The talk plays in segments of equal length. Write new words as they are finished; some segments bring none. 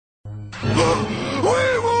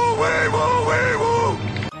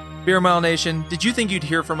Beer Mile Nation, did you think you'd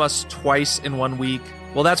hear from us twice in 1 week?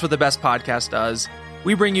 Well, that's what the best podcast does.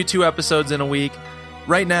 We bring you 2 episodes in a week.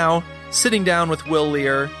 Right now, sitting down with Will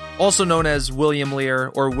Lear, also known as William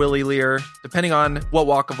Lear or Willie Lear, depending on what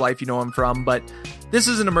walk of life you know him from. But this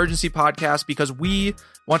is an emergency podcast because we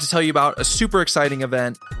want to tell you about a super exciting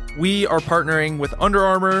event. We are partnering with Under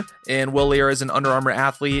Armour, and Will Lear is an Under Armour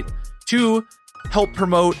athlete, to help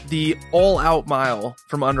promote the All Out Mile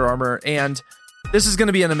from Under Armour. And this is going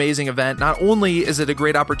to be an amazing event. Not only is it a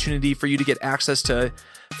great opportunity for you to get access to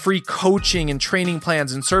free coaching and training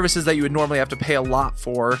plans and services that you would normally have to pay a lot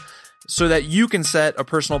for so that you can set a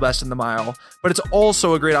personal best in the mile, but it's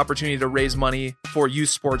also a great opportunity to raise money for youth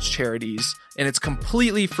sports charities. And it's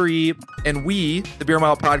completely free. And we, the Beer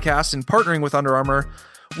Mile Podcast, and partnering with Under Armour,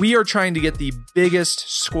 we are trying to get the biggest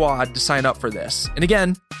squad to sign up for this. And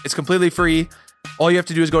again, it's completely free. All you have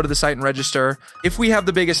to do is go to the site and register. If we have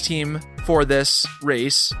the biggest team for this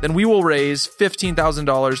race, then we will raise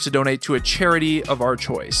 $15,000 to donate to a charity of our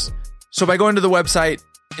choice. So by going to the website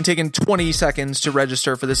and taking 20 seconds to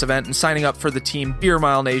register for this event and signing up for the team Beer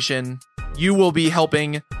Mile Nation, you will be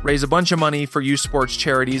helping raise a bunch of money for youth sports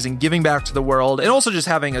charities and giving back to the world, and also just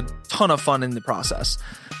having a ton of fun in the process.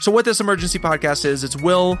 So what this emergency podcast is, it's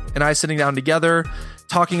Will and I sitting down together,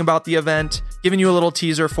 talking about the event, giving you a little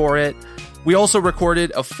teaser for it. We also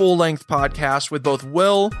recorded a full-length podcast with both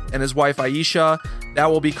Will and his wife Aisha. That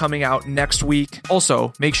will be coming out next week.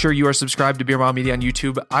 Also, make sure you are subscribed to Beer Mile Media on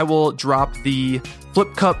YouTube. I will drop the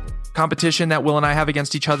Flip Cup competition that Will and I have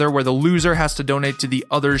against each other, where the loser has to donate to the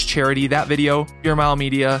other's charity. That video, Beer Mile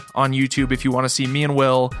Media on YouTube, if you want to see me and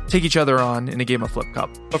Will take each other on in a game of Flip Cup.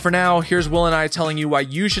 But for now, here's Will and I telling you why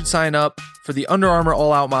you should sign up for the Under Armour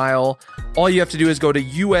All Out Mile. All you have to do is go to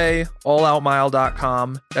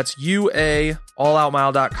UAAllOutMile.com. That's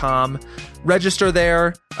UAAllOutMile.com. Register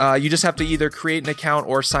there. You just have to either create an account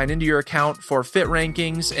or sign into your account for fit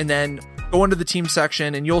rankings, and then go into the team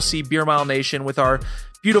section and you'll see Beer Mile Nation with our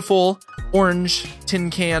beautiful orange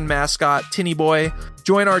tin can mascot, Tinny Boy.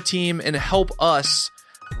 Join our team and help us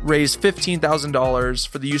raise $15,000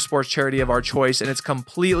 for the youth sports charity of our choice, and it's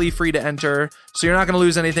completely free to enter, so you're not going to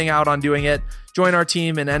lose anything out on doing it. Join our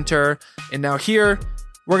team and enter. And now here,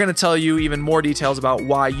 we're going to tell you even more details about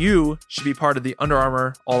why you should be part of the Under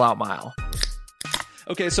Armour All Out Mile.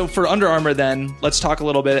 Okay, so for Under Armour then, let's talk a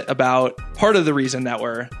little bit about part of the reason that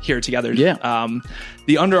we're here together. Yeah.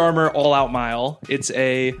 The Under Armour All Out Mile, it's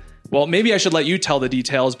well, maybe I should let you tell the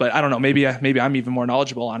details, but I don't know, maybe I'm even more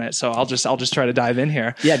knowledgeable on it, so I'll just try to dive in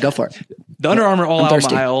here. Yeah, go for it. The Under Armour All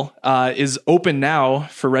Out Mile is open now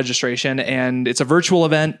for registration, and it's a virtual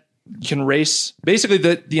event. You can race. Basically,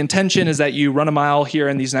 the intention is that you run a mile here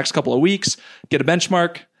in these next couple of weeks, get a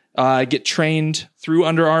benchmark, get trained through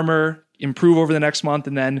Under Armour, improve over the next month,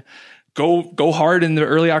 and then go hard in the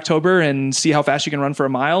early October and see how fast you can run for a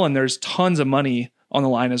mile. And there's tons of money on the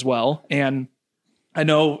line as well. And I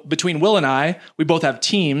know between Will and I, we both have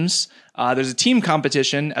teams. There's a team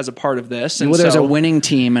competition as a part of this. And there's a winning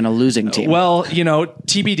team and a losing team. Well,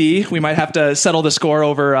 TBD, we might have to settle the score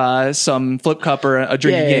over some Flip Cup or a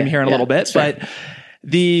drinking game here in a little bit. But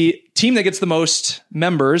the team that gets the most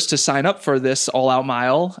members to sign up for this All Out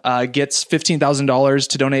Mile gets $15,000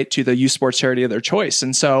 to donate to the youth sports charity of their choice.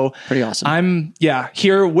 And so pretty awesome. I'm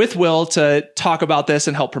here with Will to talk about this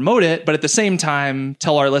and help promote it, but at the same time,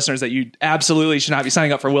 tell our listeners that you absolutely should not be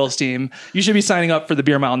signing up for Will's team. You should be signing up for the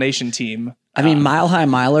Beer Mile Nation team. I mean, Mile High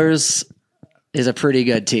Milers is a pretty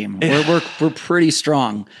good team. We're pretty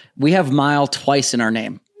strong. We have mile twice in our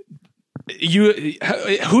name.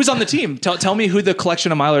 Who's on the team? Tell me who the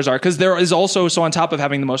collection of milers are, because there is also, so on top of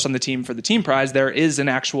having the most on the team for the team prize, there is an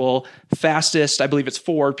actual fastest. I believe it's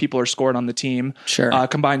 4 people are scored on the team. Sure.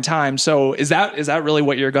 Combined time. So is that really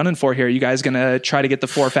what you're gunning for here? You guys going to try to get the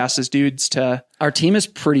 4 fastest dudes to? Our team is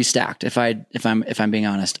pretty stacked. If I'm being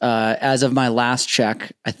honest, as of my last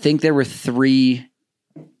check, I think there were 3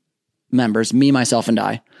 members, me, myself, and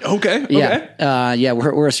I. Okay. Yeah.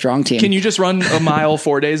 We're a strong team. Can you just run a mile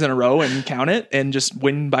 4 days in a row and count it and just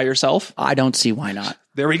win by yourself? I don't see why not.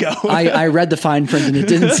 There we go. I read the fine print and it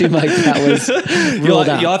didn't seem like that was ruled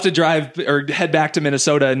out. You'll have to drive or head back to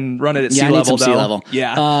Minnesota and run it at sea level. Sea level.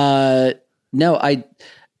 Yeah. No, I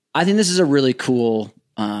think this is a really cool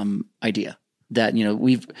idea that,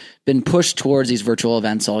 we've been pushed towards these virtual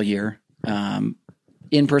events all year.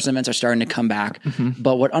 In-person events are starting to come back,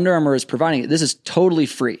 but what Under Armour is providing, this is totally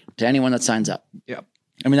free to anyone that signs up. Yeah.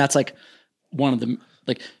 I mean, that's like one of the,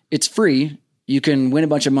 it's free. You can win a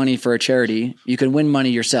bunch of money for a charity. You can win money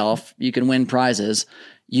yourself. You can win prizes.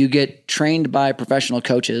 You get trained by professional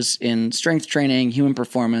coaches in strength training, human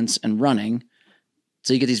performance, and running.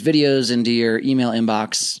 So you get these videos into your email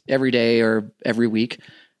inbox every day or every week,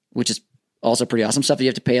 which is also pretty awesome stuff that you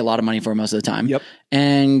have to pay a lot of money for most of the time. Yep.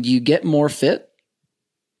 And you get more fit.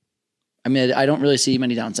 I mean, I don't really see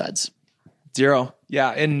many downsides. Zero.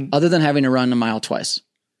 Yeah. And other than having to run a mile twice,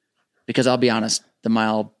 because I'll be honest, the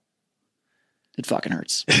mile, it fucking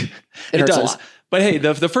hurts. It hurts does. a lot. But hey,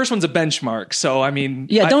 the first one's a benchmark. So, I mean.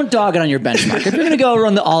 Yeah, don't dog it on your benchmark. If you're going to go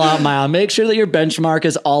run the all out mile, make sure that your benchmark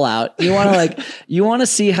is all out. You want to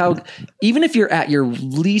see how, even if you're at your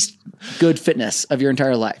least good fitness of your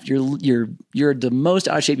entire life, you're the most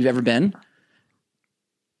out of shape you've ever been,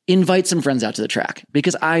 invite some friends out to the track,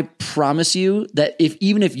 because I promise you that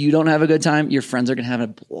even if you don't have a good time, your friends are going to have a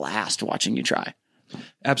blast watching you try.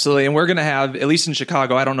 Absolutely. And we're going to have, at least in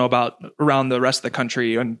Chicago, I don't know about around the rest of the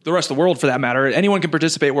country and the rest of the world for that matter. Anyone can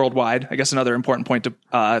participate worldwide. I guess another important point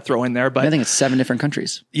to throw in there. But I think it's 7 different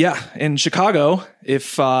countries. Yeah. In Chicago,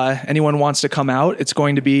 if anyone wants to come out, it's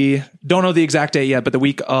going to be, don't know the exact date yet, but the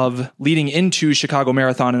week of leading into Chicago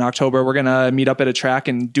Marathon in October, we're going to meet up at a track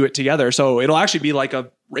and do it together. So it'll actually be like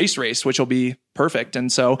a race, which will be perfect. And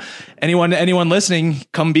so anyone listening,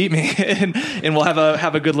 come beat me and we'll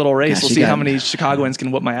have a good little race. Gosh, we'll see how many Chicagoans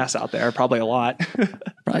can whoop my ass out there. Probably a lot.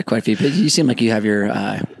 Probably quite a few. But you seem like you have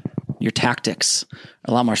your tactics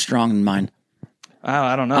a lot more strong than mine.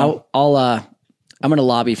 I don't know. I'm going to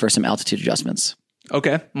lobby for some altitude adjustments.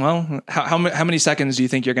 Okay. Well, how many seconds do you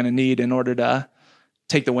think you're going to need in order to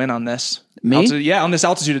take the win on this? Me? On this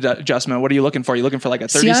altitude adjustment. What are you looking for? Are you looking for like a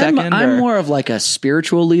 30 second? I'm more of like a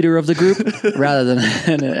spiritual leader of the group rather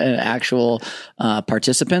than an actual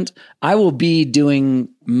participant. I will be doing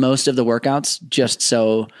most of the workouts just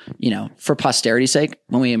so, for posterity's sake,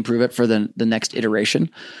 when we improve it for the next iteration.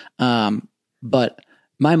 But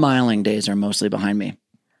my miling days are mostly behind me.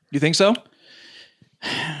 You think so?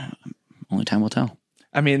 Only time will tell.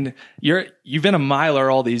 I mean, you've been a miler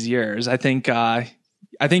all these years. I think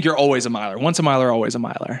you're always a miler. Once a miler, always a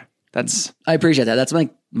miler. I appreciate that. That's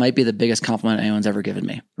might be the biggest compliment anyone's ever given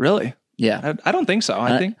me. Really? Yeah. I don't think so.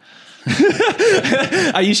 I think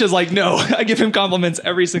Aisha's like, no, I give him compliments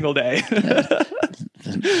every single day.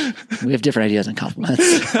 We have different ideas on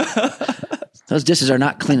compliments. Those dishes are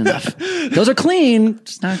not clean enough. Those are clean,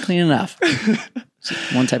 just not clean enough.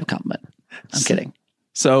 It's one type of compliment. I'm kidding.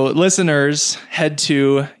 So listeners, head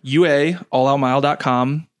to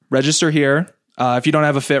uaalloutmile.com, register here. If you don't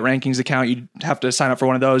have a Fit Rankings account, you have to sign up for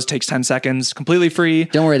one of those. It takes 10 seconds, completely free.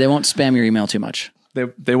 Don't worry, they won't spam your email too much.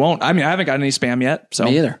 They won't. I mean, I haven't got any spam yet. So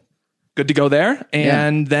me either. Good to go there.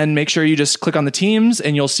 And then make sure you just click on the teams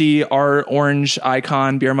and you'll see our orange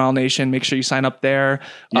icon, Beer Mile Nation. Make sure you sign up there.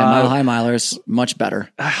 Yeah, Mile High Milers, much better.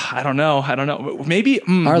 I don't know. Maybe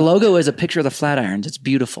our logo is a picture of the Flatirons. It's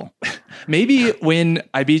beautiful. Maybe when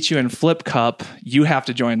I beat you in Flip Cup, you have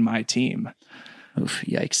to join my team. Oof,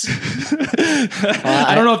 yikes.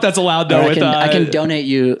 I don't know if that's allowed though. I can donate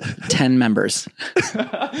you 10 members.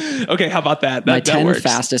 Okay, how about that? My 10 works.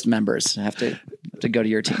 Fastest members have to go to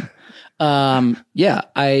your team. I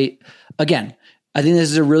think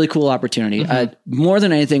this is a really cool opportunity. Mm-hmm. More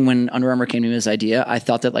than anything, when Under Armour came to me with this idea, I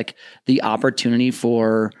thought that like the opportunity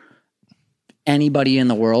for anybody in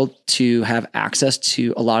the world to have access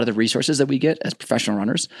to a lot of the resources that we get as professional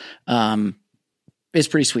runners is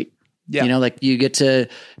pretty sweet. Yeah. Like you get to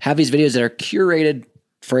have these videos that are curated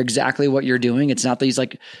for exactly what you're doing. It's not these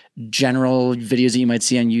like general videos that you might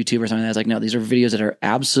see on YouTube or something. That's like, no, these are videos that are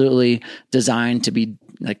absolutely designed to be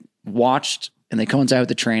like watched, and they coincide with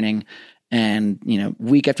the training. And,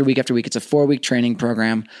 week after week after week, it's a 4-week training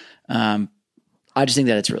program. I just think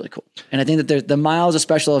that it's really cool. And I think that the mile is a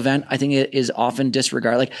special event. I think it is often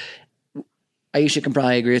disregarded. Like Aisha can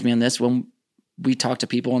probably agree with me on this. When we talk to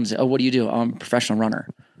people and say, oh, what do you do? Oh, I'm a professional runner.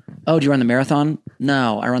 Oh, do you run the marathon?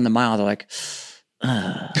 No, I run the mile. They're like,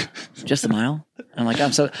 just the mile? I'm like,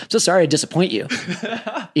 I'm so sorry to disappoint you,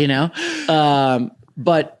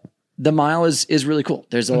 but the mile is really cool.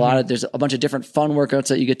 There's there's a bunch of different fun workouts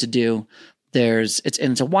that you get to do.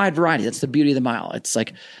 It's a wide variety. That's the beauty of the mile. It's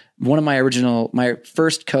like one of my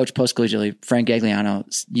first coach post-collegiately, Frank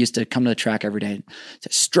Gagliano, used to come to the track every day. Say,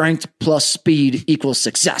 strength plus speed equals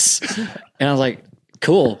success. And I was like,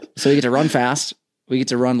 cool. So we get to run fast. We get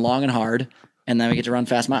to run long and hard, and then we get to run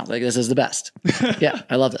fast miles. Like, this is the best. Yeah,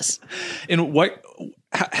 I love this. And what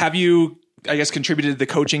have you, I guess, contributed to the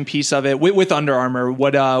coaching piece of it with Under Armour?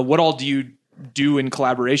 What all do you do in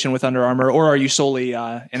collaboration with Under Armour, or are you solely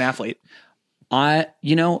an athlete?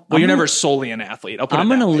 You're never solely an athlete. I'm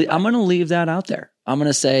going to leave that out there. I'm going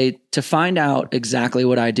to say, to find out exactly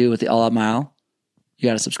what I do with the All Out Mile, you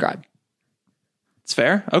got to subscribe. It's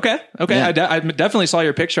fair. Okay. Yeah. I definitely saw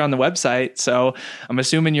your picture on the website, so I'm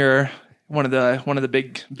assuming you're one of the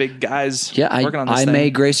big guys. Yeah, working on this I thing. may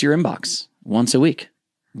grace your inbox once a week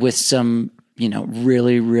with some,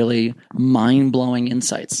 really, really mind-blowing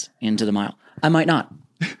insights into the mile. I might not.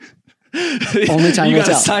 Only time you will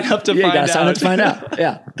gotta tell. sign up to you find gotta out. Sign up to find out.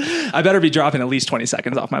 Yeah. I better be dropping at least 20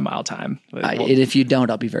 seconds off my mile time. If you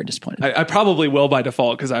don't, I'll be very disappointed. I probably will by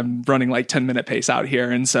default because I'm running like 10-minute pace out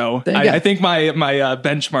here. And so There you go. I think my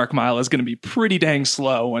benchmark mile is going to be pretty dang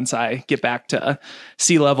slow once I get back to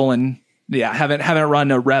sea level. And yeah, haven't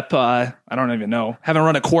run a rep. I don't even know. Haven't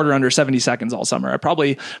run a quarter under 70 seconds all summer. I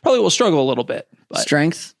probably will struggle a little bit. But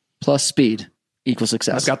Strength plus speed equals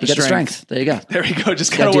success. I've got the you got strength. There you go. There we go.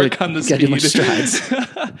 Just got to work on the gotta do more speed. strides.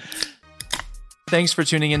 Thanks for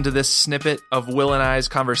tuning into this snippet of Will and I's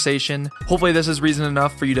conversation. Hopefully this is reason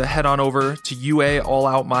enough for you to head on over to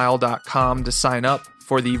uaalloutmile.com to sign up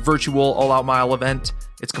for the virtual All Out Mile event.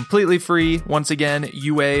 It's completely free. Once again,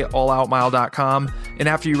 uaalloutmile.com. And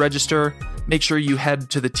after you register, make sure you head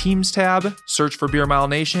to the Teams tab, search for Beer Mile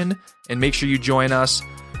Nation, and make sure you join us.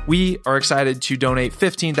 We are excited to donate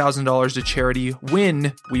 $15,000 to charity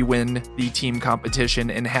when we win the team competition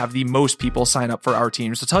and have the most people sign up for our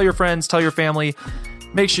team. So tell your friends, tell your family,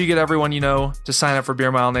 make sure you get everyone you know to sign up for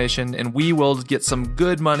Beer Mile Nation, and we will get some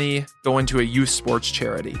good money going to a youth sports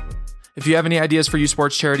charity. If you have any ideas for youth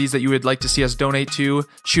sports charities that you would like to see us donate to,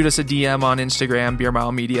 shoot us a DM on Instagram, Beer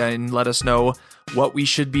Mile Media, and let us know what we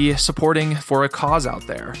should be supporting for a cause out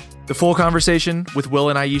there. The full conversation with Will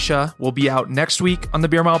and Aisha will be out next week on the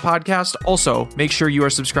Beer Mile podcast. Also, make sure you are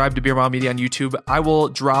subscribed to Beer Mile Media on YouTube. I will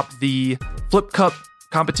drop the Flip Cup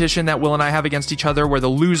competition that Will and I have against each other, where the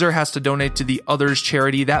loser has to donate to the other's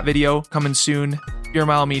charity. That video coming soon. Beer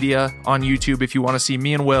Mile Media on YouTube if you want to see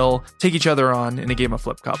me and Will take each other on in a game of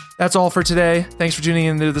Flip Cup. That's all for today. Thanks for tuning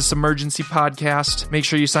into this emergency podcast. Make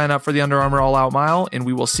sure you sign up for the Under Armour All Out Mile, and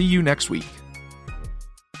we will see you next week.